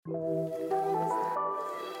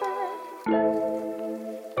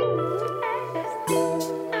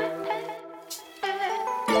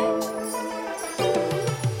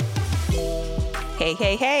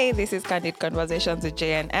Hey, this is Candid Conversations with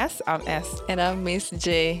J and S. I'm S. And I'm Miss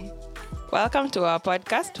J. Welcome to our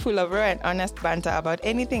podcast full of raw and honest banter about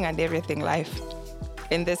anything and everything life.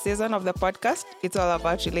 In this season of the podcast, it's all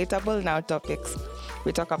about relatable now topics.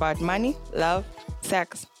 We talk about money, love,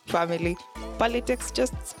 sex, family, politics,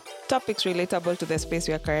 just topics relatable to the space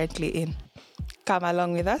we are currently in. Come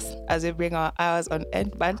along with us as we bring our hours on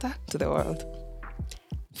end banter to the world.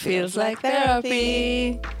 Feels like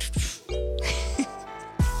therapy.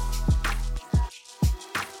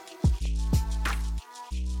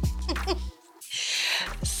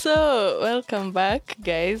 So, welcome back,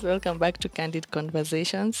 guys. Welcome back to Candid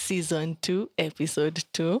Conversations, Season 2, Episode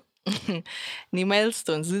 2. Ni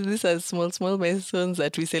milestones. These are small milestones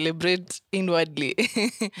that we celebrate inwardly.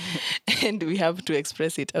 And we have to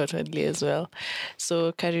express it outwardly as well.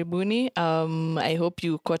 So, karibuni. I hope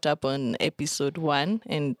you caught up on Episode 1.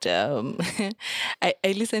 And I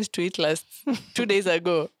listened to it 2 days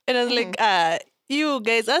ago. And I was like, you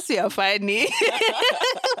guys, as you are funny.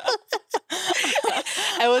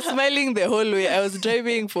 I was smiling the whole way. I was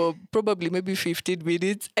driving for probably maybe 15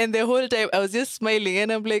 minutes. And the whole time I was just smiling.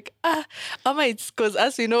 And I'm like, Mama, it's because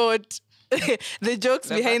as we know what the jokes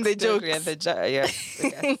behind the jokes. And yes.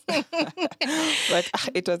 But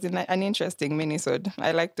it was an interesting mini-sode.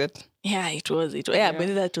 I liked it. Yeah, it was. Yeah,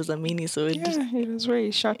 but that was a mini-sode. Yeah, it was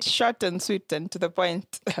very short and sweet and to the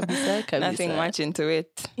point. Kabisa. Nothing much into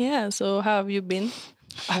it. Yeah, so how have you been?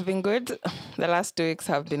 I've been good. The last 2 weeks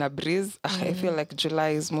have been a breeze. I feel like July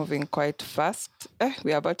is moving quite fast.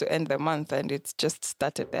 We are about to end the month and it's just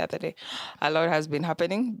started the other day. A lot has been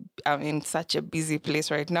happening. I'm in such a busy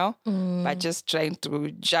place right now, but just trying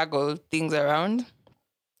to juggle things around.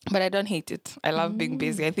 But I don't hate it. I love being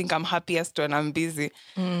busy. I think I'm happiest when I'm busy.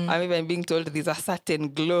 I'm even being told there's a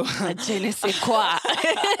certain glow Je ne sais quoi.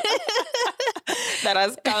 that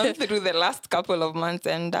has come through the last couple of months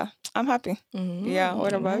and I'm happy. Yeah,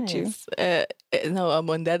 what about you? No, I'm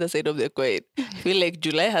on the other side of the coin. I feel like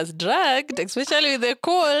July has dragged, especially with the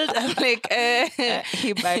cold. I'm like,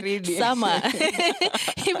 Hibaridi. Summer.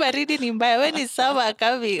 Hibaridi ni mbaya. When is summer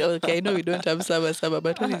coming? Okay, I know we don't have summer,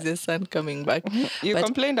 but when is the sun coming back? You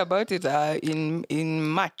complained about it in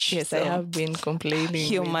March. Yes, so I have been complaining.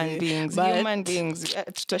 Human beings.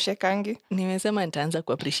 Tutoshekangi. Nimesema nitaanza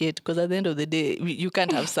ku-appreciate because at the end of the day, you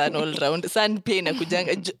can't have sun all round. Sun pia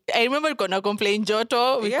inakujanga. I remember kona complain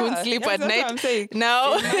joto. We couldn't sleep at night.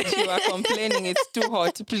 Now you are complaining it's too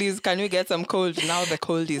hot. Please, can we get some cold? Now the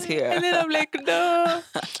cold is here. And then I'm like, no.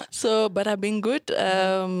 So, but I've been good.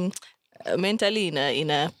 Mentally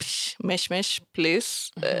in a mesh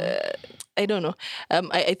place. I don't know.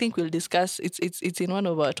 I think we'll discuss. It's in one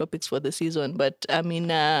of our topics for the season. But I'm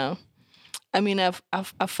in a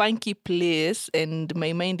funky place, and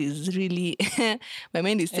my mind is really taking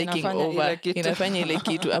over. Inafanya ile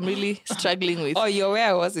kitu. I'm really struggling with. Oh, you're where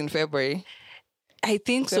I was in February. I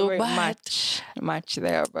think February, so, but March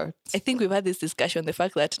thereabouts. I think we've had this discussion, the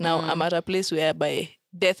fact that now I'm at a place whereby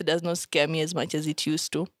death does not scare me as much as it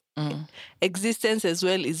used to. Existence as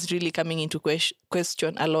well is really coming into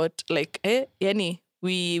question a lot. Like, yani,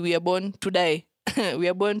 we are born to die. We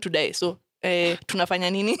are born to die. So,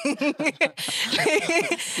 tunafanya nini?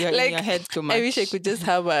 You're in your head too much. I wish I could just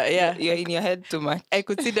have You're in your head too much. I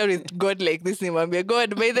could sit down with God like this. Nimwambia,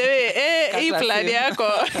 God, by the way, hii plan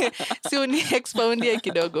yako. Si uni-expoundia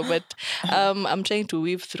kidogo. But I'm trying to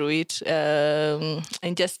weave through it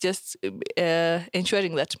and just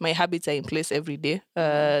ensuring that my habits are in place every day.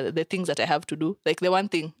 The things that I have to do. Like the one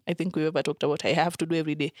thing I think we ever talked about I have to do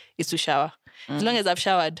every day is to shower. As long as I've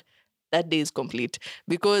showered, that day is complete.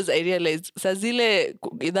 Because I realized sazile,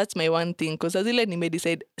 that's my one thing. Because sazile nime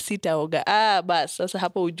decide sitaoga. Bas, sasa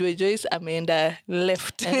hapo ujue Joyce ameenda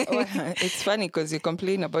left. It's funny because you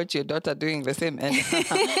complain about your daughter doing the same. And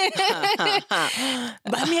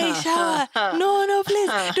but me I shower. No,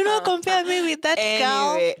 please. Do not compare me with that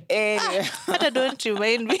girl. Anyway. But don't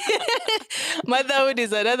remind me. Motherhood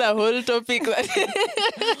is another whole topic that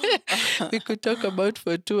we could talk about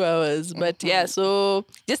for 2 hours. But yeah, so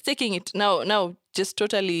just taking it now just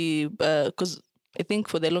totally because I think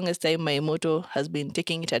for the longest time my motto has been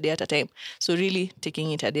taking it a day at a time. So really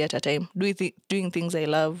taking it a day at a time, doing things I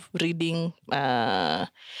love, reading.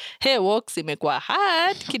 Walks imekuwa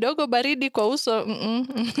hard kidogo, baridi kwa uso.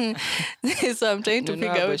 So I'm trying to figure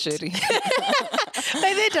out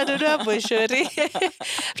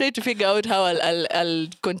trying to figure out how I'll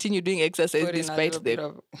continue doing exercise despite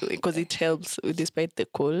because it helps despite the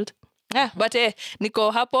cold. But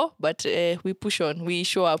niko hapo, but we push on. We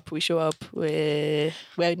show up where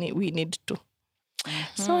we need to.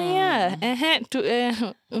 So yeah,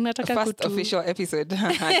 unataka First kutu. official episode.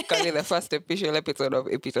 I'd call it the first official episode of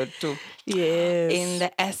episode 2. Yes. In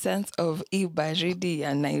the essence of Ibaridi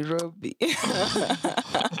and Nairobi.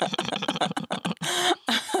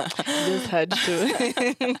 Just had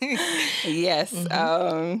to. Yes.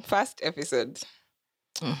 First episode.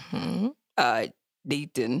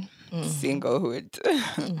 Dating, singlehood,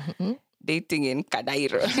 dating in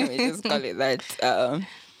Kanairo. We just call it that.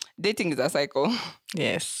 Dating is a cycle.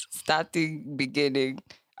 Yes. Starting, beginning,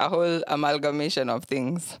 a whole amalgamation of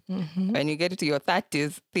things. When you get to your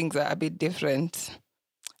 30s, things are a bit different.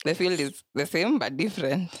 The field is the same but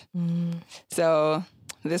different. So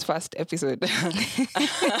this first episode,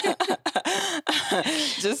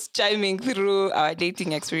 just chiming through our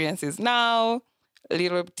dating experiences now,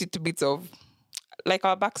 little tidbits of like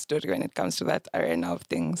our backstory when it comes to that arena of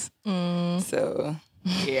things. So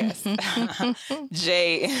yes.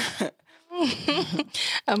 Jay,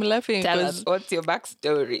 I'm laughing tell because us what's your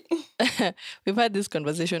backstory. we've had this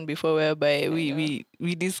conversation before whereby we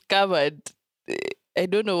discovered I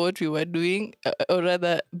don't know what we were doing, or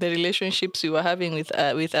rather the relationships we were having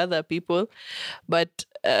with other people, but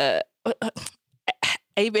I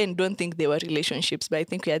even don't think they were relationships. But I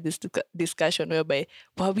think we had this discussion whereby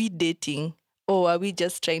were we dating or were we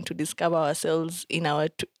just trying to discover ourselves in our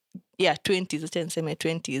 20s,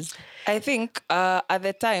 20s? I think at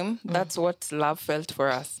the time, that's what love felt for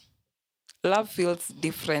us. Love feels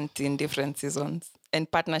different in different seasons, and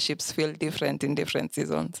partnerships feel different in different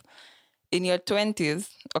seasons. In your 20s,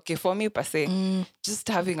 okay, for me per se, just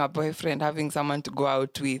having a boyfriend, having someone to go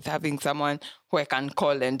out with, having someone who I can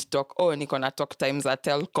call and talk, niko na talk times at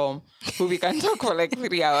Telcom, who we can talk for like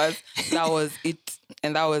 3 hours, that was it.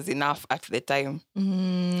 And that was enough at the time.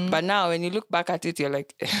 But now when you look back at it, you're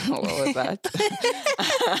like, what was that?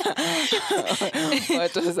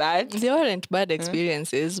 What was that? They weren't bad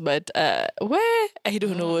experiences, but where? I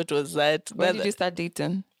don't know what was that. When did you start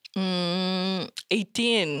dating?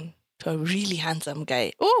 18. To a really handsome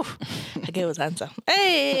guy. Oh, the guy was handsome.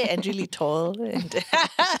 Hey, and really tall. And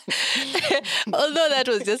although that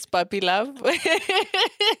was just puppy love.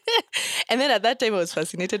 And then at that time, I was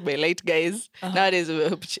fascinated by light guys. Nowadays,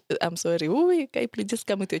 I'm sorry. Oh, guy, please just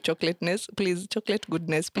come with your chocolateness. Please, chocolate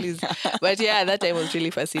goodness, please. But yeah, at that time, I was really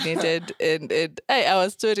fascinated. And I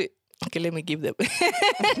was sorry. Okay, let me give them.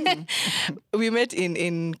 We met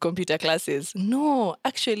in computer classes. No,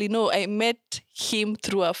 actually, no. I met him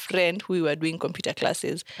through a friend who we were doing computer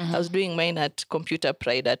classes. I was doing mine at Computer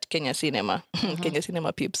Pride at Kenya Cinema. Kenya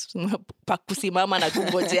Cinema peeps. Pakusimama na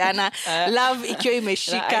kungojeana. Love ikiwa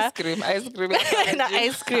imeshika. Ice cream. Na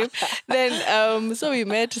ice cream. Then, so we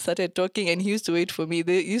met, started talking, and he used to wait for me.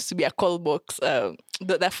 There used to be a call box.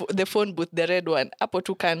 The phone booth, the red one, hapo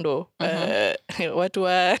tu kando. Watu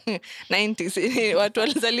wa 90s, watu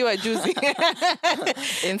walizaliwa juzi.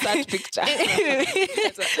 Insert picture.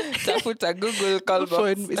 Tafuta Google call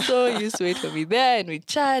box. So he used to wait for me there, and we'd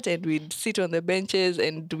chat, and we'd sit on the benches,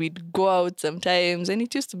 and we'd go out sometimes, and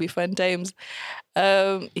it used to be fun times.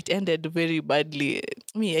 It ended very badly.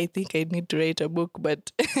 I think I need to write a book,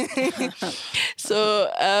 but so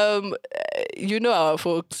our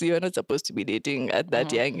folks, you're not supposed to be dating at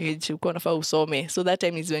that young age. Uko nafaa usome. So that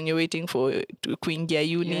time is when you're waiting for to kuingia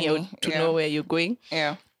uni or to know where you're going.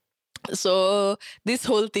 Yeah. So this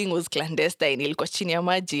whole thing was clandestine. Ilikuwa chini ya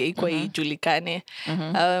maji, haikuwa ijulikane.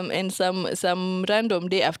 And some random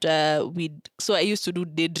day after so I used to do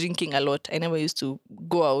day drinking a lot. I never used to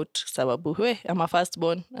go out. Sababu, I'm a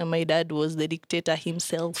firstborn, and my dad was the dictator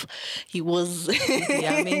himself. He was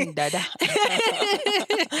Dada.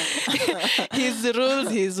 his rules,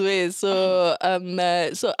 his ways. So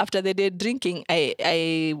so after the day drinking,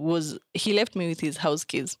 he left me with his house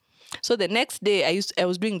keys. So the next day, I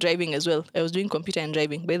was doing driving as well. I was doing computer and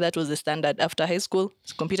driving, but that was the standard. After high school,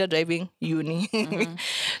 computer driving, uni.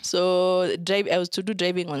 So I was to do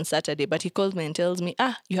driving on Saturday, but he calls me and tells me,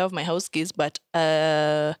 you have my house keys, but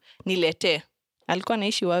nilete. Alikuwa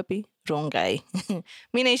naishi wapi? Wrong guy.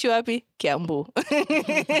 Mi naishi wapi? Kiambu.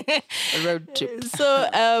 Road trip.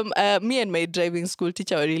 So me and my driving school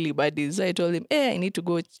teacher were really buddies. So I told him, I need to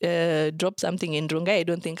go drop something in Rongai. I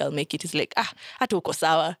don't think I'll make it. He's like, hata uko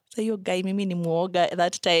sawa. So yo guy, mimi ni muoga at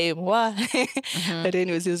that time. Wow. But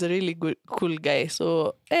anyways, he was a really cool guy.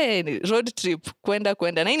 So road trip, kwenda.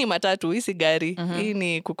 Na hii ni matatu, hii si gari. Hii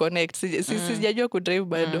ni kuconnect. Sijajua kudrive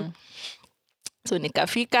bado. So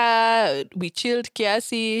nikafika, we chilled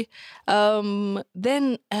kiasi.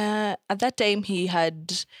 Then at that time he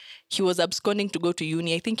was absconding to go to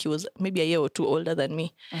uni. I think he was maybe a year or two older than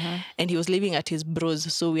me. And he was living at his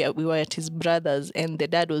bros. So we were at his brother's, and the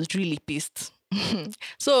dad was really pissed.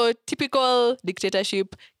 So typical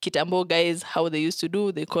dictatorship, Kitambo guys, how they used to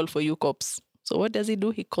do, they call for you cops. So what does he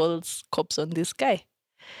do? He calls cops on this guy.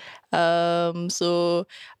 So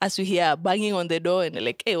as we hear banging on the door and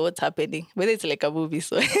like, hey, what's happening? Whether it's like a movie.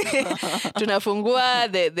 So tunafungua,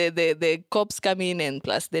 the cops come in and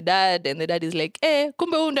plus the dad, and the dad is like, hey,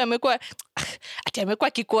 kumbe huyu ndo amekuwa ati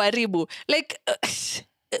amekuwa kikuharibu. Like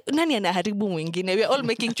nani anaharibu mwingine? We are all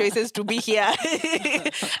making choices to be here.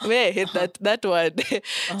 I hate that word.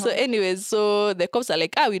 So anyways, so the cops are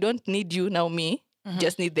like, we don't need you now, me.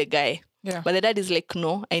 Just need the guy. Yeah. But the dad is like,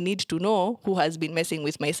 no, I need to know who has been messing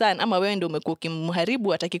with my son. Ama wewe ndo umekuwa ukimharibu,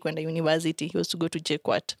 hataki kwenda university. He was to go to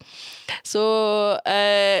JKUAT. So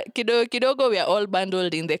kidogo we are all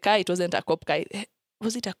bundled in the car. It wasn't a cop car.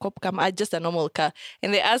 Was it a cop car? Just a normal car.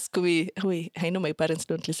 And they ask me, I know my parents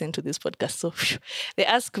don't listen to this podcast. So they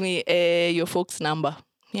ask me your folks' number.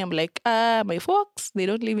 I'm like, my folks, they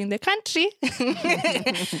don't live in the country.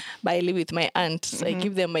 But I live with my aunt. So I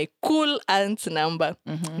give them my cool aunt's number.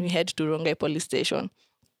 We head to Rongai police station.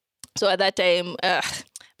 So at that time,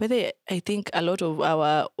 but I think a lot of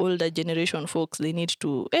our older generation folks, they need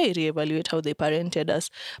to reevaluate how they parented us.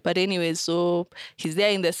 But anyways, so he's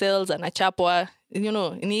there in the cells and a chapwa,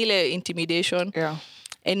 nile intimidation. Yeah.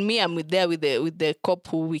 And me, I'm there with the cop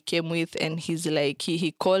who we came with, and he's like,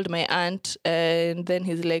 he called my aunt, and then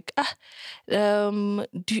he's like,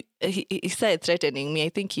 he started threatening me. I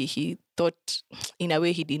think he thought in a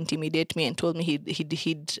way he'd intimidate me and told me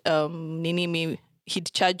he'd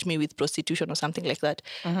charge me with prostitution or something like that.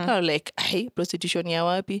 I was like, hey, prostitution ya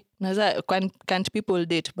wapi? Naza, can't people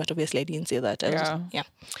date? But obviously I didn't say that. Yeah.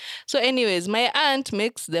 So anyways, my aunt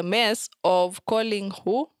makes the mess of calling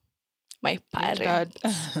who? My parents.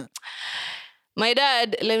 My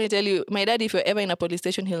dad, let me tell you, my dad, if you're ever in a police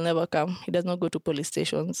station, he'll never come. He does not go to police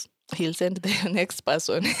stations. He'll send the next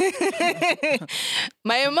person.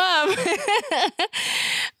 My mom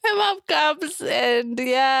comes and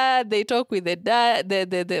they talk with the dad,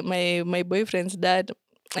 my boyfriend's dad,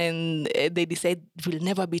 and they decide we'll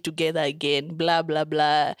never be together again, blah, blah,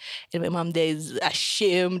 blah. And my mom there is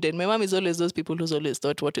ashamed. And my mom is always those people who's always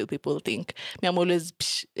thought, what will people think? Me, I'm always...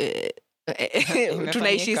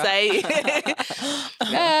 tunaishi sahi.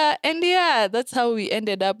 And that's how we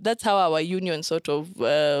ended up. That's how our union sort of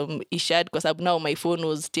issued, because now my phone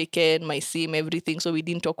was taken, my SIM, everything, so we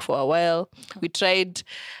didn't talk for a while. We tried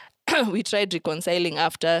reconciling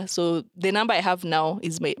after. So the number I have now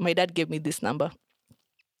is my dad gave me this number.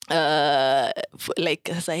 Like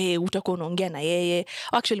sasa utakuwa unaongea na yeye.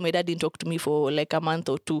 Actually my dad didn't talk to me for like a month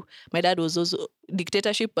or two. My dad was also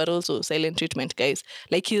dictatorship but also silent treatment, guys.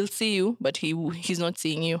 Like he'll see you but he's not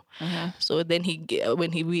seeing you. So then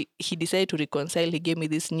when he decided to reconcile, he gave me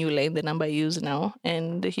this new line, the number I use now,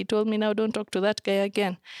 and he told me, now don't talk to that guy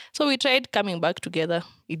again. So we tried coming back together.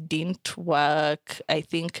 It didn't work, I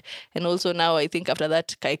think. And also now I think after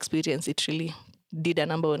that experience, it really did a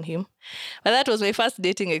number on him. But that was my first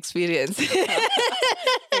dating experience.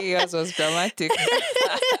 Yours was dramatic.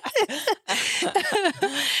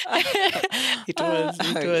 It was.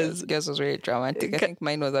 Yours was really dramatic. I think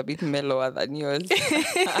mine was a bit mellower than yours.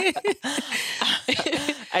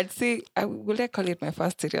 I'd say, would I call it my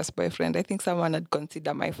first serious boyfriend? I think someone had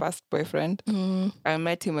considered my first boyfriend. I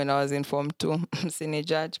met him when I was in Form 2. Senior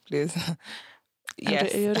judge, please.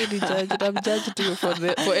 Yes. You already judged. I've judged you for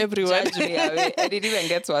everyone. Judge me away. I didn't even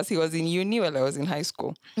get worse. He was in uni while I was in high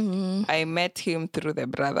school. I met him through the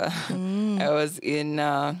brother. I was in,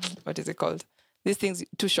 what is it called? These things,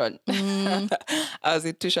 tuition. I was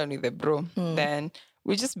in tuition with the bro. Then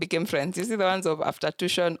we just became friends. You see the ones of after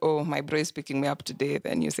tuition, my bro is picking me up today.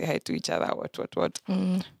 Then you say hi to each other, what.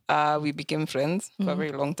 We became friends for a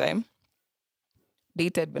very long time.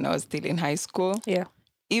 Dated when I was still in high school. Yeah.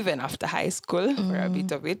 Even after high school for a bit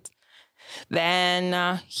of it.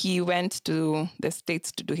 Then he went to the States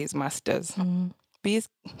to do his master's. We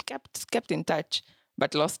kept in touch,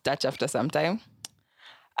 but lost touch after some time.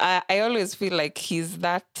 I always feel like he's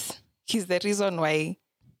the reason why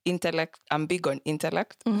I'm big on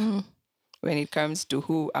intellect when it comes to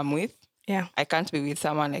who I'm with. Yeah. I can't be with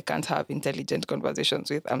someone I can't have intelligent conversations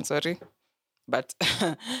with. I'm sorry. But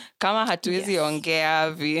kama hatuwezi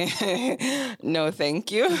ongea no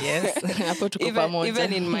thank you. Yes.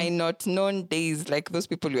 even in my not known days, like those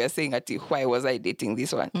people who were saying why was I dating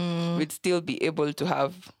this one, we'd still be able to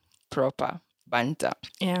have proper banter.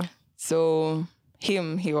 Yeah. So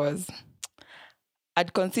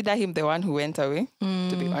I'd consider him the one who went away,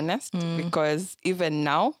 to be honest, because even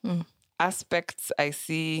now aspects I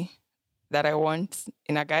see that I want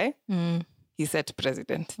in a guy, he set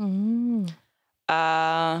precedent.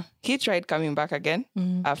 He tried coming back again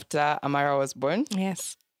after Amara was born.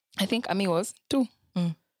 Yes. I think Ami was 2.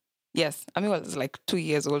 Mm. Yes, Ami was like 2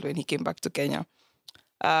 years old when he came back to Kenya.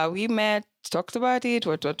 We met, talked about it,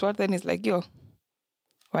 what. Then he's like, yo,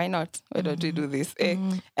 why not? Why don't we do this?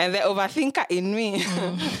 And the overthinker in me,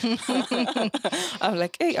 I'm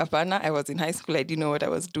like, hey, Apana, I was in high school. I didn't know what I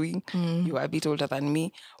was doing. You were a bit older than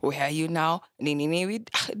me. Where are you now? We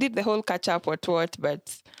did the whole catch up, what.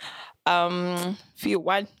 But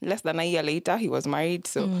less than a year later, he was married.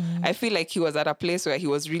 So I feel like he was at a place where he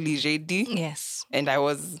was really ready. Yes. And I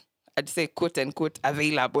was, I'd say, quote unquote,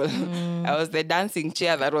 available. I was the dancing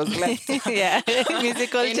chair that was left. Yeah.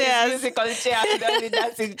 Musical chairs. Musical chair, the only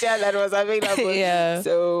dancing chair that was available. Yeah.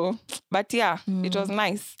 So, but yeah, it was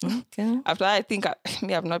nice. Okay. After that, I think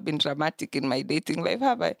I've not been dramatic in my dating life,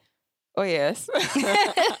 have I? Oh, yes.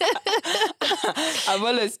 I've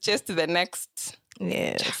always chased the next.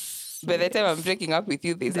 Yes. By the time I'm breaking up with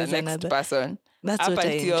you, there's a next another person. That's what I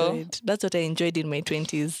enjoyed. That's what I enjoyed in my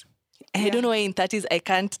 20s. I don't know why in 30s I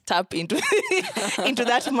can't tap into into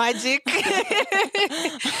that magic.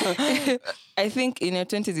 I think in your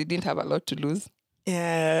 20s you didn't have a lot to lose.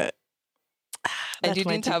 Yeah. And you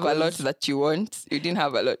didn't have a lot that you want. You didn't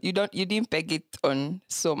have a lot. You didn't peg it on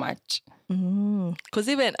so much. Because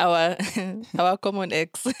even our common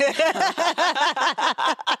ex.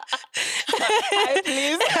 Hi,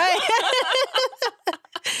 please.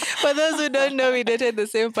 For those who don't know, we dated the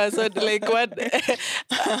same person, like one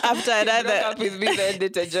after another. Broke up with me, then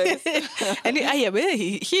dated Joyce. And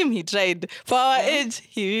he tried. For our age,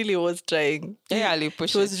 he really was trying. Yeah, he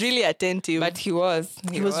was really attentive. But he was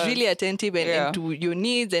really attentive and to your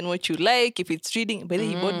needs and what you like. If it's reading, but then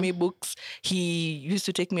he bought me books. He used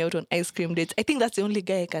to take me out on ice cream dates. I think that's the only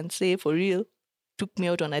guy I can say for real took me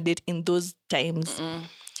out on a date in those times.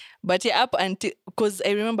 But yeah, up until, because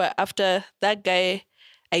I remember after that guy,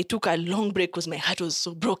 I took a long break because my heart was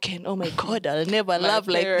so broken. Oh my God, I'll never love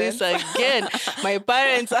like this again. My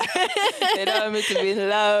parents, they don't want me to be in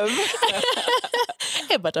love.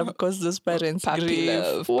 Hey, but of course, those parents Puppy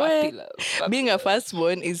grieve. love. Being a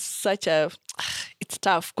firstborn is such it's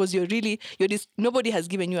tough because nobody has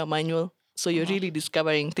given you a manual. So you're really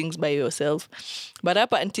discovering things by yourself. But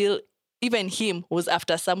up until even him was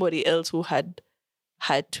after somebody else who had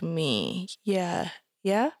me. Yeah.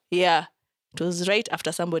 It was right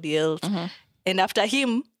after somebody else. And after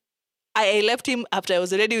him, I left him after I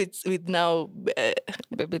was already with now...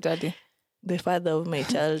 baby daddy. The father of my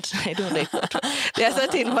child. I don't like that. There are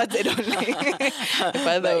certain words I don't like. The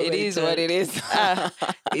father of it my is child. what it is.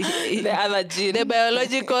 The other gene. The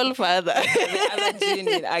biological father. The other gene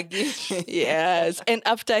in Agi. Yes. And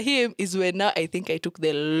after him is when now I think I took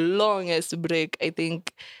the longest break. I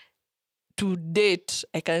think... to date,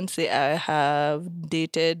 I can't say I have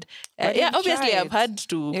dated. Obviously, I've had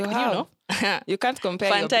to, you know. You can't compare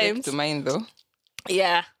fun your times break to mine, though.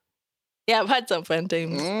 Yeah, I've had some fun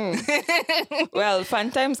times. Well, fun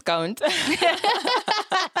times count.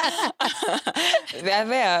 They're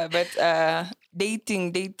there, but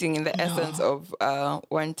dating in the essence of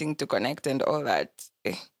wanting to connect and all that.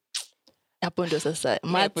 I put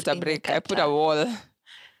a break. I put a wall.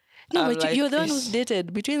 No, but you're the one who's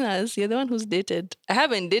dated. Between us, you're the one who's dated. I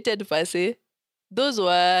haven't dated per se. Those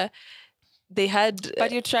were, they had...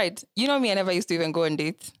 But you tried. You know me, I never used to even go on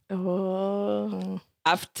dates. Oh.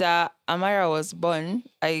 After Amara was born,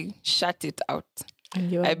 I shut it out.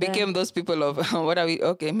 I became those people of, what are we?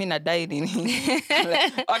 Okay, me not dying.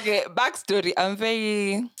 Okay, backstory. I'm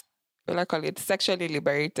very... Well, I call it sexually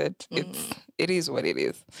liberated. It is what it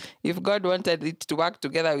is. If God wanted it to work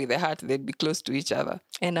together with the heart, they'd be close to each other.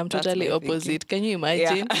 And I'm totally opposite. Can you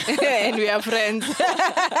imagine? Yeah. And we are friends.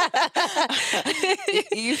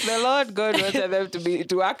 If the Lord God wanted them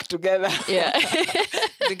to work together, yeah.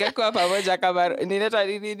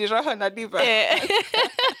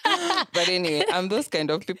 But anyway, I'm those kind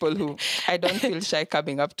of people who I don't feel shy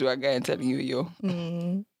coming up to a guy and telling you, yo.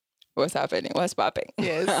 What's happening? What's popping?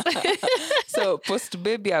 Yes. So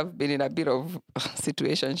post-baby, I've been in a bit of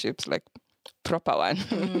situationships, like proper one.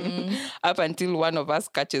 Up until one of us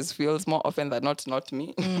catches feels more often than not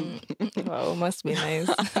me. Wow, must be nice.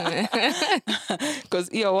 Because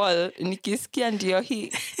your wall, nikisikia ndio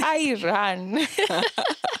hii, I run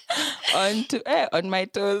on my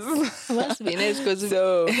toes. Must be nice because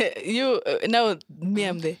you, now me,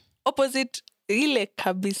 I'm the opposite. ile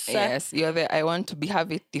kabisa. Yes, you're there. I want to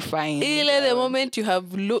have it defined. Ile the moment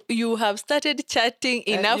you have started chatting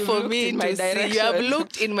enough for me to see. You have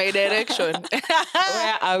looked in my direction.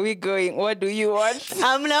 Where are we going? What do you want?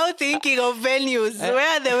 I'm now thinking of venues.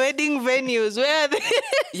 Where are the wedding venues? Where are the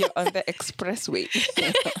You're on the expressway.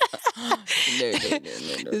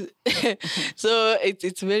 No. So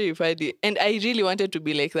it's very funny. And I really wanted to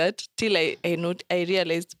be like that till I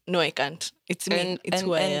realized, no, I can't. It's me. It's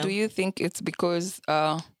who I am. And do you think it's because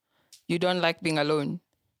you don't like being alone?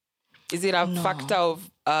 Is it a factor of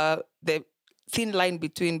the thin line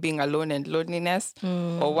between being alone and loneliness?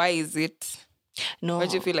 Or why is it? No. Why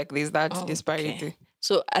do you feel like there's that disparity? Okay.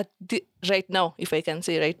 So right now, if I can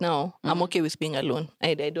say right now, I'm okay with being alone.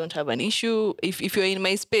 I don't have an issue. If you're in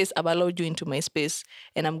my space, I've allowed you into my space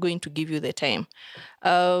and I'm going to give you the time.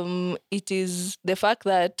 It is the fact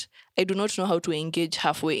that I do not know how to engage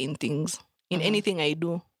halfway in things. In anything I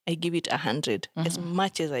do, I give it 100 as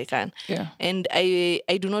much as I can. Yeah. And I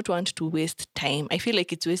do not want to waste time. I feel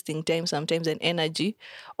like it's wasting time sometimes and energy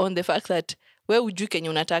on the fact that wewe hujui kenye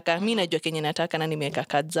unataka, mimi najua kenye nataka na nimeweka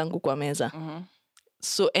cards zangu kwa meza.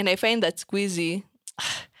 So, and I find that squeezy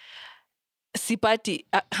sipati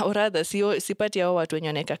hao watu wenye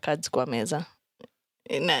wanaweka cards kwa meza.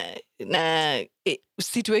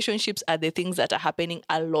 Situationships are the things that are happening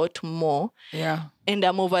a lot more. Yeah. And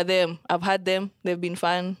I'm over them. I've had them. They've been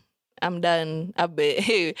fun. I'm done.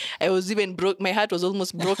 I was even broke. My heart was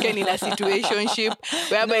almost broken in a situationship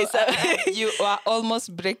whereby you are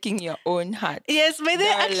almost breaking your own heart. Yes, but they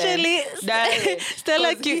actually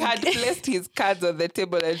Stella he had placed his cards on the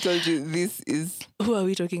table and told you this is. Who are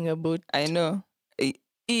we talking about? I know.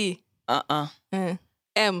 E.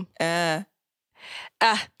 M.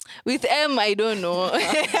 With M, I don't know.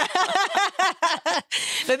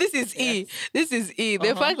 No, this is E. This is E.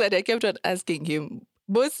 The fact that I kept on asking him,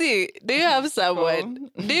 Bossy, do you have someone?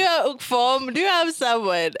 Do you have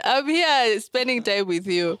someone? I'm here spending time with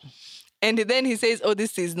you. And then he says, oh,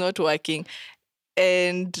 this is not working.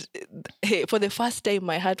 And hey, for the first time,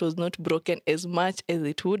 my heart was not broken as much as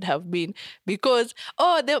it would have been because,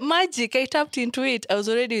 the magic, I tapped into it. I was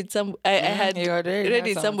already with I had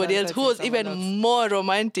already somebody else who was even more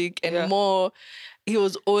romantic and more, he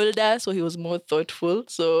was older, so he was more thoughtful.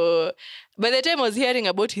 So by the time I was hearing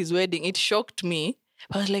about his wedding, it shocked me.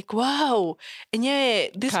 I was like, wow. And I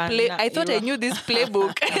thought I knew this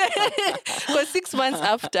playbook. Because 6 months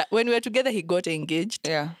after, when we were together, he got engaged.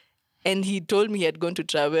 Yeah. And he told me he had gone to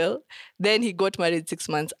travel. Then he got married 6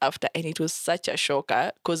 months after. And it was such a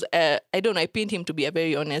shocker. Because, I don't know, I pinned him to be a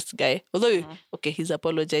very honest guy. Although, he's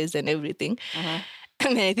apologized and everything.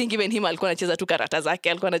 And I think even him alikuwa anacheza tu karata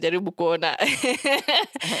zake, alikuwa anajaribu kuona.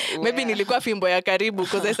 Maybe nilikuwa fimbo ya karibu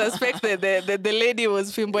because I suspect that the lady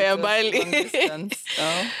was fimbo ya mbali.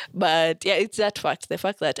 But yeah, it's that fact, the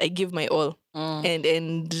fact that I give my all.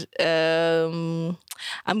 And I'm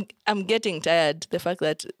getting tired. The fact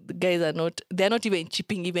that the guys they're not even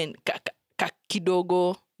chipping even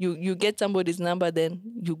kidogo. You get somebody's number, then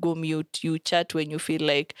you go mute. You chat when you feel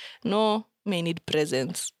like, no, may need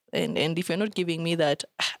presence. And if you're not giving me that,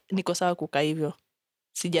 niko sawa kukaa hivyo.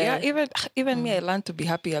 Yeah, even me, I learned to be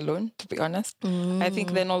happy alone, to be honest. I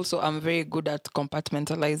think then also I'm very good at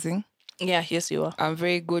compartmentalizing. Yeah, yes, you are. I'm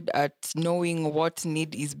very good at knowing what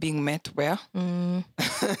need is being met where.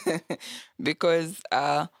 Because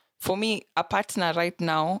for me, a partner right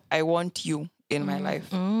now, I want you in my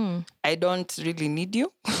life. I don't really need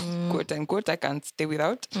you, quote unquote. I can stay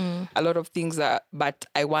without a lot of things, but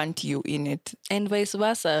I want you in it. And vice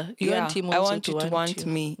versa. You want him also I want you to want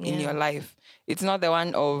me in your life. It's not the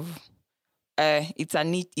one of it's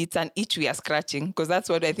an itch we are scratching, because that's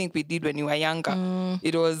what I think we did when you were younger.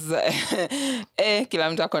 It was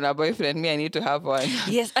kila mtu akona boyfriend, me I need to have one.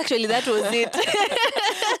 Yes, actually that was it.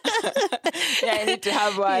 Yeah, I need to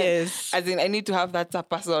have one. Yes. As in, I need to have that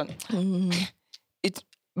person.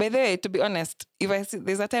 By the way, to be honest,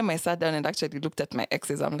 there's a time I sat down and actually looked at my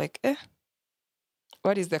exes, I'm like,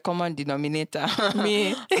 what is the common denominator?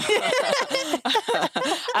 Me.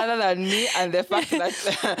 Other than me and the fact that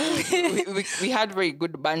we had very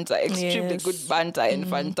good banter, extremely good banter and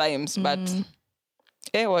fun times, but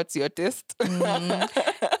what's your taste? Does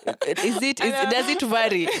it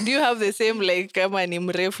vary? Do you have the same, like, kama ni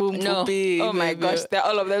mrefu, mfupi? No. Oh my gosh, they're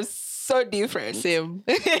all of them so different. Same.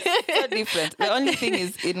 So different. The only thing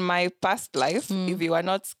is, in my past life, if you are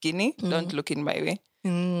not skinny, don't look in my way.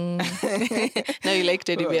 Now you like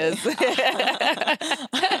teddy bears.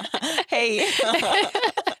 Hey.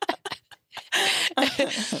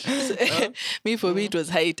 For me, it was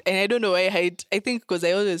height. And I don't know why height. I think because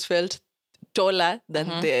I always felt taller than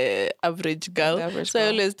the average girl. The average so I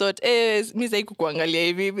girl. always thought, mi sai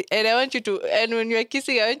kukuangalia hivi. And I want you to, and when you're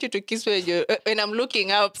kissing, I want you to kiss when I'm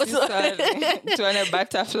looking up. This one, to want a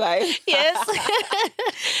butterfly. Yes.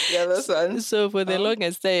 Yeah, those ones. So for the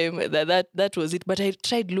longest time, that was it. But I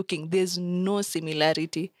tried looking. There's no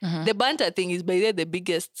similarity. The banter thing is by the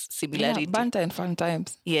biggest similarity. Yeah, banter and fun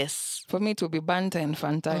times. Yes. For me, it will be banter and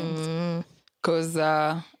fun times. Because,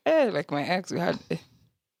 like my ex, we had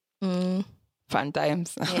fun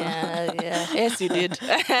times. Yeah. Yes, you did.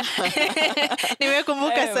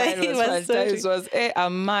 Nimekumbuka sahi. Fun times was,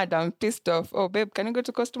 I'm mad, I'm pissed off. Oh, babe, can you go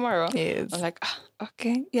to course tomorrow? Yes. I'm like,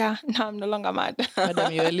 okay, yeah, now I'm no longer mad.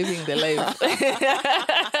 Madam, you are living the life.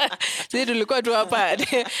 See,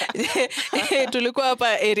 tulikuwa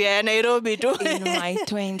hapa area ya Nairobi tu. In my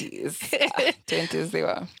 20s. 20s they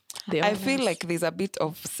were. I feel like there's a bit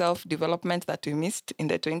of self-development that we missed in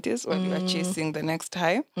the 20s when we were chasing the next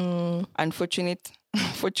high. Fortunate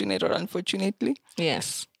or unfortunately.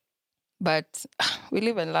 Yes. But we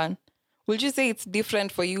live and learn. Would you say it's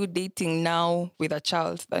different for you dating now with a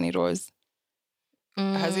child than it was?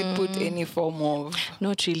 Has it put any form of...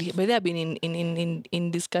 Not really. But they have been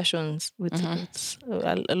in discussions with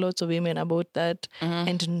a lot of women about that.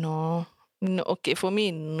 And no. Okay, for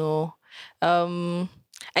me, no.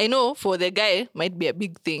 I know for the guy might be a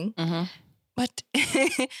big thing, but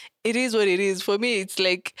it is what it is. For me, it's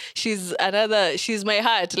like she's my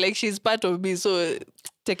heart, like she's part of me. So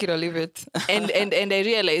take it or leave it. and I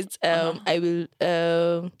realized I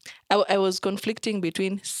was conflicting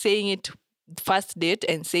between saying it first date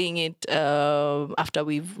and saying it after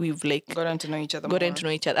we've like gotten to know each other.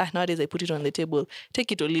 Nowadays I put it on the table.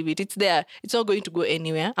 Take it or leave it. It's there. It's not going to go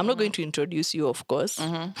anywhere. I'm not going to introduce you, of course.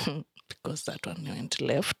 Because that one went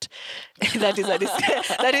left. That is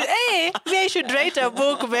hey, maybe I should write a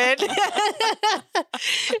book, man.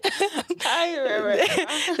 I remember.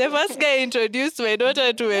 The first guy introduced my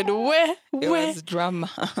daughter to, and where? It was drama.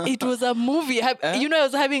 It was a movie. You know, I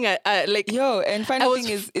was having a like... and funny thing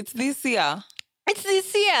is, it's this year. It's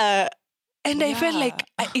this year. And I felt like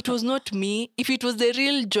it was not me. If it was the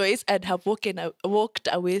real Joyce, I'd have walked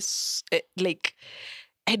away like...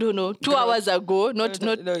 I don't know, 2 hours ago. No,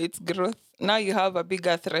 it's growth. Now you have a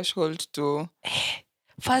bigger threshold to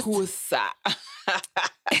first.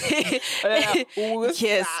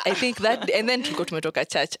 Yes, I think that, and then tulikuwa tumetoka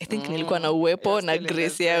church. I think nilikuwa na uwepo na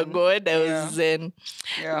grace ya God. I was zen.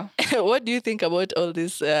 Yeah. What do you think about all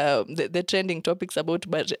this, the trending topics about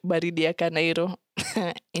baridi ya Kanairo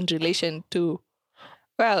in relation to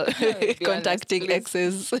contacting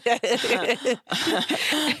exes?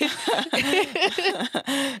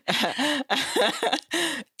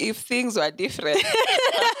 If things were different,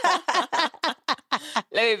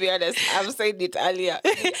 let me be honest, I've said it earlier.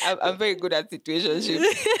 I'm very good at situationships.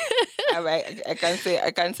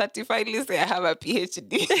 I can certifiably say I have a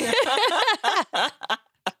PhD.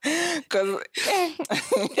 Because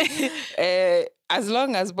as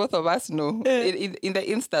long as both of us know, in the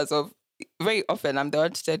instance of, very often I'm the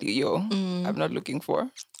one to tell you, I'm not looking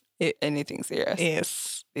for anything serious.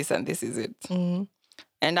 Yes. This and this is it.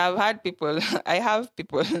 And I have people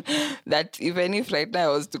that even if right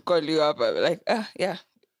now I was to call you up, I'm like, yeah,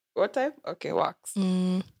 what time? Okay, works.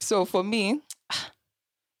 So for me,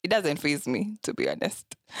 it doesn't faze me, to be honest.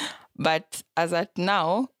 But as at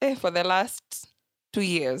now, for the last 2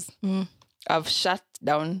 years, I've shut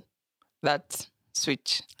down that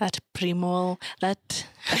switch. That primol, that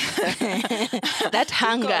that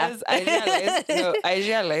hunger. Because I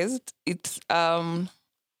realized it's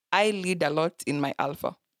I lead a lot in my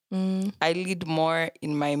alpha. I lead more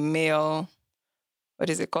in my male, what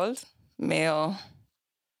is it called? Male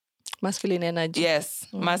masculine energy. Yes,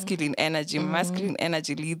 masculine energy. Masculine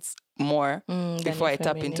energy leads more before I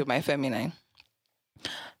tap into my feminine.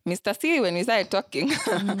 Mr. C, when we started talking,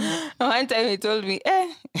 one time he told me,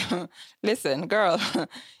 listen, girl,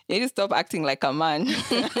 you need to stop acting like a man.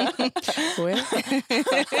 Well.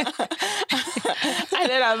 And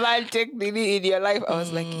then a man take the lead in your life. I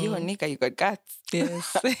was like, yo, Nika, you got guts.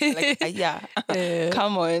 Yes. Like, yeah,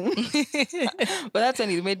 come on. But that's when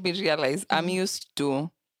it made me realize I'm used to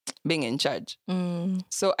being in charge.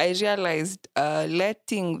 So I realized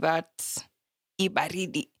letting that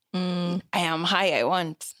ibaridi, I am high, I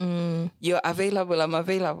want. You're available, I'm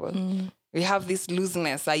available. We have this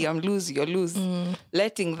looseness. I am loose, you're loose.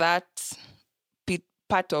 Letting that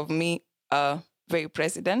part of me, very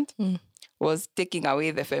president, was taking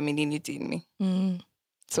away the femininity in me.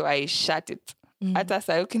 So I shut it. Hata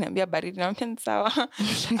saa ukiniambia baridi naambia sawa.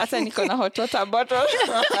 Hata niko na hot water bottle.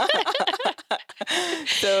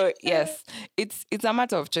 So yes, it's a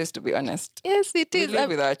matter of choice, to be honest. Yes, it We is. live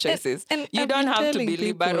with our choices. And You I've don't been have to telling be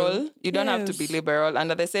people, liberal. You don't have to be yes. liberal.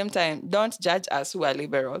 And at the same time, don't judge us who are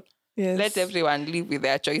liberal. Yes. Let everyone live with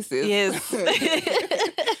their choices. Yes.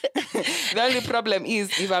 The only problem is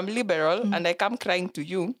if I'm liberal and I come crying to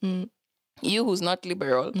you, you who's not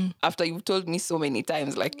liberal, after you've told me so many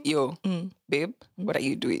times, like, yo, babe, what are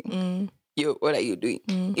you doing? Yo, what are you doing?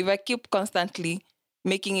 If I keep constantly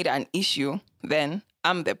making it an issue, then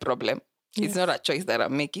I'm the problem. Yes. It's not a choice that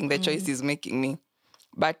I'm making. The choice is making me.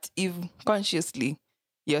 But if consciously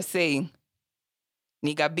you're saying,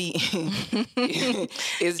 nigga B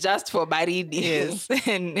is just for baridi. Yes.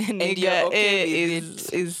 and And you're okay with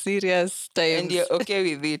it is serious times. And you're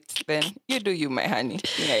okay with it, then you do you, my honey.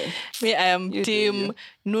 Yeah. Me, I am You do team you.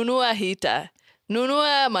 nunua heater.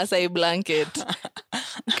 Nunua Masai blanket.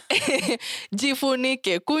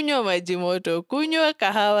 Jifunike, kunywa maji moto, kunywa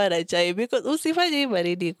kahawa na chai, because usifanye hii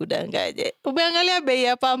baridi kudanganye. Umeangalia bei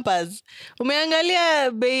ya Pampers,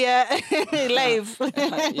 umeangalia bei ya life.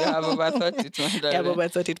 You have overthought it, my Yeah, darling. I've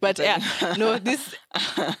overthought it. But yeah, no,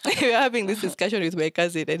 we are having this discussion with my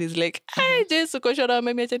cousin, and he's like, "Hey, Jesu koshora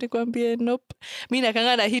mimi acha nikwambie, nope. Mimi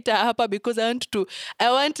nakanga na heater hapa because I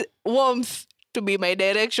want warmth to be my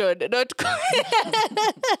direction, not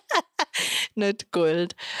not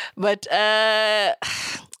cold." But acha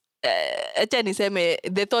niseme,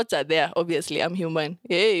 the thoughts are there. Obviously, I'm human.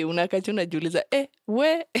 Hey, unakacha unajiuliza,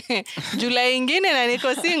 we July ingine na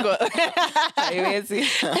niko single. Haiwezi.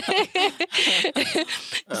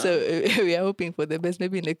 So we are hoping for the best.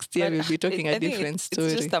 Maybe next year we'll be talking a different story.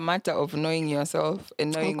 It's just a matter of knowing yourself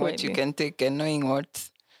and knowing what you can take and knowing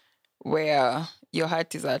where your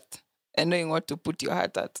heart is at and knowing what to put your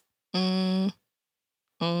heart at.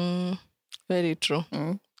 Very true.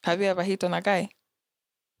 Have you ever hit on a guy?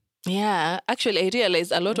 Yeah, actually, I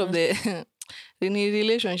realized a lot of the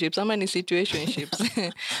relationships, how many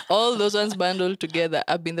situationships, all those ones bundled together,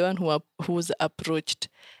 I've been the one who's approached.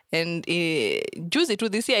 And juicy to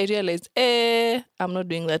this year, I realized, I'm not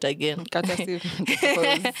doing that again.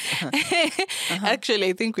 Actually,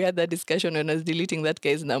 I think we had that discussion when I was deleting that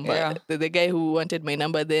guy's number. Yeah. The guy who wanted my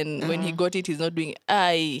number, then when he got it, he's not doing,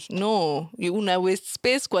 no, una waste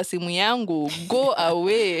space kwa simu yangu, go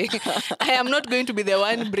away. I am not going to be the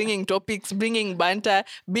one bringing topics, bringing banter,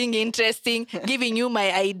 being interesting, giving you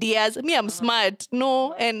my ideas. Me, I'm smart.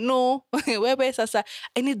 No, and no. Sasa,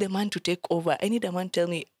 I need the man to take over. I need the man to tell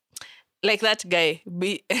me, like that guy,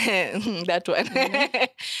 that one.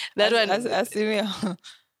 That one. Asimia.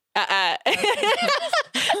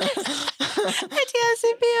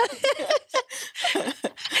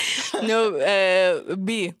 No,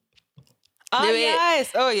 B.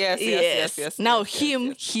 Yes. Oh, yes. Now yes.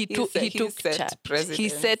 he took charge. He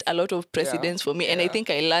set a lot of precedents for me, and I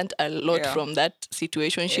think I learned a lot from that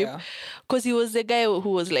situationship, because he was the guy who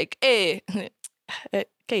was like, hey,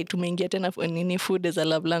 okay, tumeingia tena nini, food as a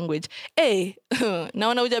love language. Hey,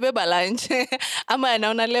 naona hujabeba lunch. Ama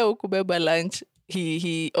naona leo kubeba lunch.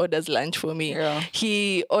 He orders lunch for me. Yeah.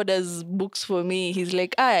 He orders books for me. He's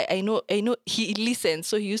like, I know. He listens.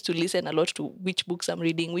 So he used to listen a lot to which books I'm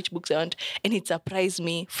reading, which books I want. And it surprised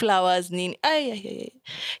me. Flowers, nini.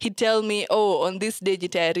 He'd tell me, on this day,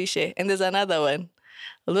 jitayarishe. And there's another one.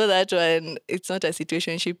 Although that one, it's not a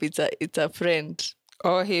situationship, it's a friend.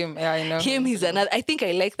 Oh, him. Yeah, I know. Him, he's another. I think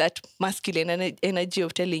I like that masculine energy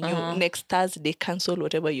of telling you, next Thursday, cancel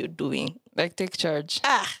whatever you're doing. Like, take charge.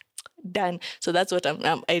 Done. So that's what I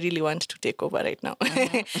really want to take over right now.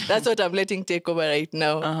 That's what I'm letting take over right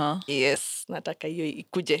now. Yes. Nataka hiyo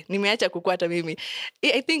ikuje. Nimeacha kukwata mimi.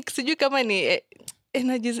 I think sijui kama ni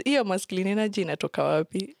energies, hiyo masculine energy inatoka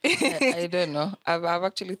wapi? I don't know. I've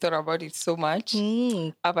actually thought about it so much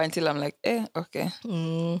up until I'm like, okay.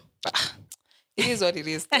 It is what it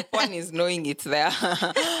is. Step one is knowing it's there.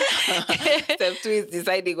 Step two is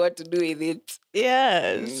deciding what to do with it.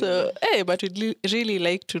 Yeah. So, but we'd really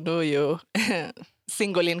like to know your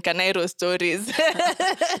single in Kanairo stories.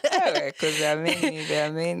 Because there are many.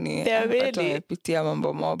 Wamepitia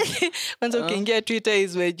mambo mob. Kwanza ukiingia Twitter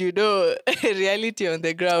is where you know reality on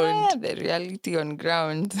the ground. The reality on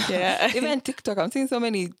ground. Yeah. Even TikTok. I'm seeing so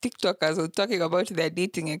many TikTokers who are talking about their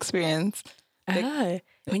dating experience.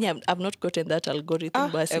 I've not gotten that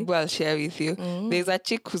algorithm. I'll share with you. There's a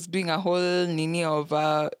chick who's doing a whole nini of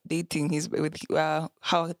dating with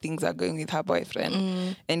how things are going with her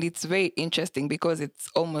boyfriend. And it's very interesting because it's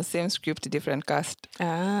almost same script, different cast.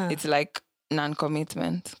 It's like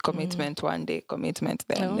non-commitment. Commitment one day, commitment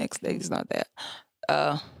then next day is not there.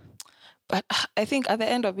 But I think at the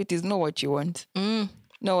end of it is know what you want.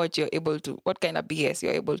 Know what you're able to, what kind of BS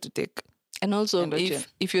you're able to take. And also, And what you-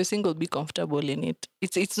 if you're single, be comfortable in it.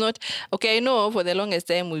 It's not okay. I know for the longest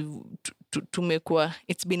time to make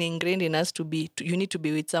it's been ingrained in us you need to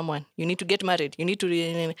be with someone. You need to get married. You need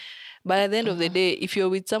to. But at the end of the day, if you're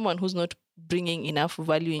with someone who's not bringing enough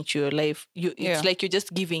value into your life, it's like you're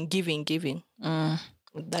just giving.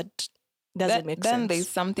 That doesn't make then sense. there's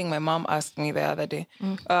something my mom asked me the other day.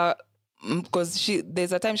 Because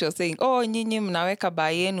there's a time she was saying, oh, nyinyi mnaweka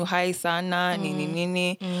ba yenu high sana,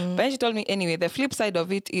 nini. But then she told me, anyway, the flip side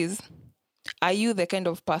of it is, are you the kind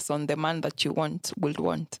of person the man that you would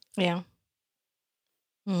want? Yeah.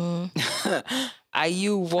 Are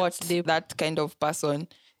you that kind of person?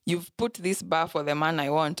 You've put this bar for the man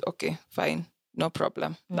I want. Okay, fine. No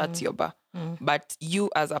problem. That's your bar. But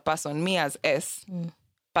you as a person, me as S,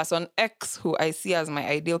 person X who I see as my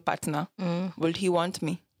ideal partner, will he want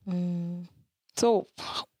me? So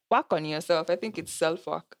work on yourself. I think it's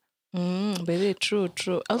self-work. Very true.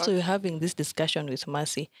 Also, you're having this discussion with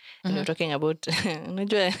Mercy, and you're talking about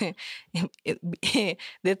unajua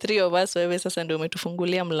the three of us wewe sasa ndio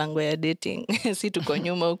umetufungulia mlango ya dating. Si tuko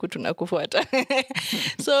nyuma huku tunakufuata.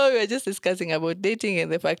 So we were just discussing about dating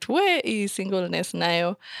and the fact where is singleness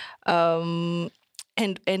nayo. And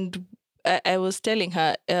I was telling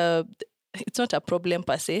her it's not a problem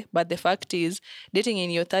per se, but the fact is dating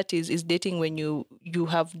in your 30s is dating when you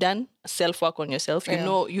have done self-work on yourself.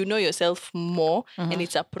 You know yourself more, and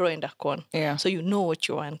it's a pro and a con. Yeah. So you know what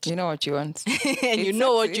you want. You know what you want. And you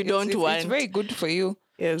know what you don't want. It's very good for you.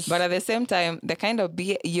 Yes. But at the same time, the kind of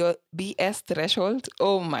your BS threshold,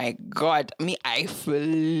 oh my God, I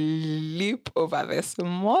flip over the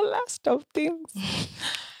smallest of things.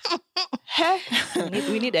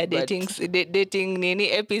 we need a dating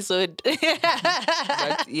nini episode.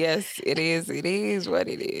 But yes, it is what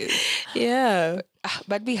it is. Yeah.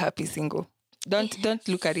 But be happy single. Don't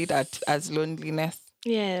look at it as loneliness.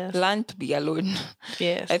 Yes. Learn to be alone.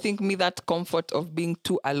 Yes. I think that comfort of being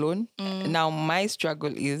too alone. Now my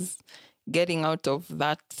struggle is getting out of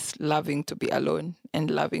that loving to be alone and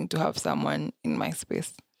loving to have someone in my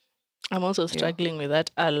space. I'm also struggling with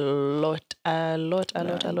that a lot,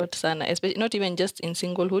 sana. Especially not even just in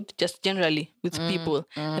singlehood, just generally with people.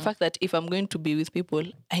 The fact that if I'm going to be with people,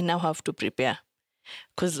 I now have to prepare.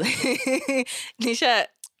 Because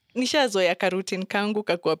nishazoea karutin kangu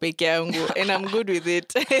kakuwa peke yangu, and I'm good with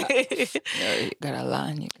it. You gotta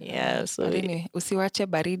learn. Yeah, so anyway, usiwache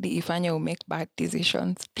baridi ifanye make bad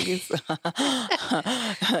decisions, please.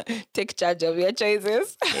 Take charge of your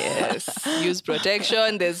choices. Yes, use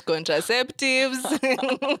protection. There's contraceptives.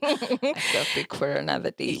 That's a pick for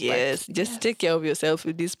another day. Yes, just take care of yourself.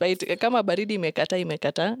 Despite kama baridi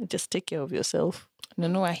imekata, just take care of yourself.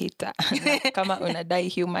 Nunua heater. Kama unadai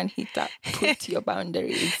human heater, put your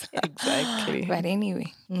boundaries. Exactly. But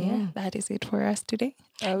anyway, that is it for us today.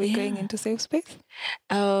 Are we going into safe space?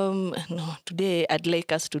 No, today I'd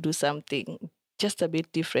like us to do something just a bit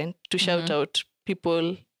different, to shout out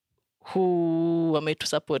people who wame to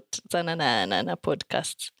support sana na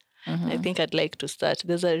podcasts. I think I'd like to start.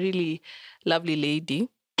 There's a really lovely lady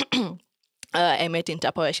I met in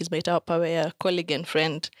Tapawaya. She's my Tapawaya colleague and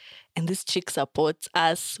friend. And this chick supports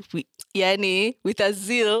us with a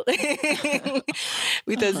zeal.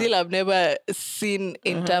 With a zeal I've never seen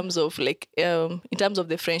in terms of in terms of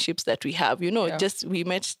the friendships that we have. Just we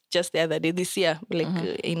met just the other day this year,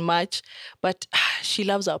 in March. But she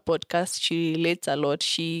loves our podcast. She relates a lot.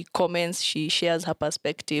 She comments. She shares her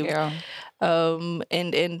perspective. Yeah.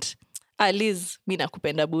 And Liz, mi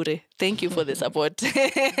nakupenda bure. Thank you for the support.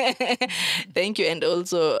 Thank you, and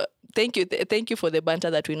also thank you for the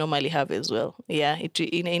banter that we normally have as well. Yeah,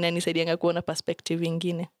 inanisaidianga kuona perspective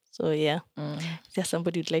ingine. So yeah, is there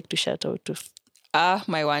somebody you'd like to shout out to?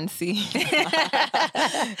 My onesie.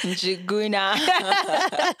 Njiguna.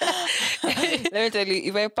 Let me tell you,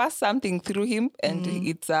 if I pass something through him and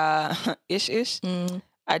it's ish,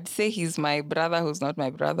 I'd say he's my brother who's not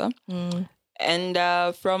my brother. And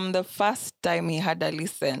from the first time he had a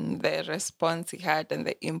listen, the response he had and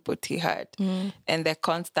the input he had, and the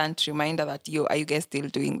constant reminder that, are you guys still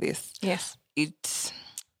doing this? Yes. It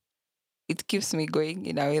keeps me going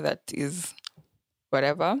in a way that is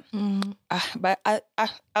whatever. But a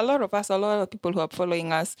lot of people who are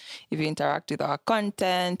following us, if you interact with our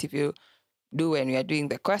content, if you do when we are doing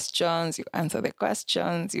the questions, you answer the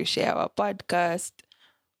questions, you share our podcast,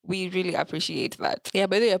 we really appreciate that. Yeah,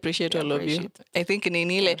 but I appreciate all of you. appreciate it. I think in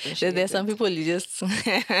Inile, there are some people you just,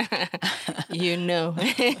 you know.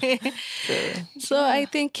 So I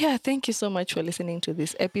think, thank you so much for listening to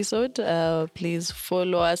this episode. Please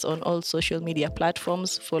follow us on all social media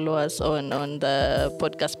platforms. Follow us on the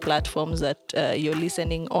podcast platforms that you're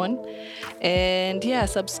listening on. And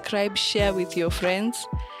subscribe, share with your friends.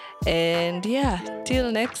 And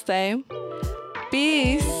till next time,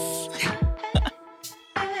 peace.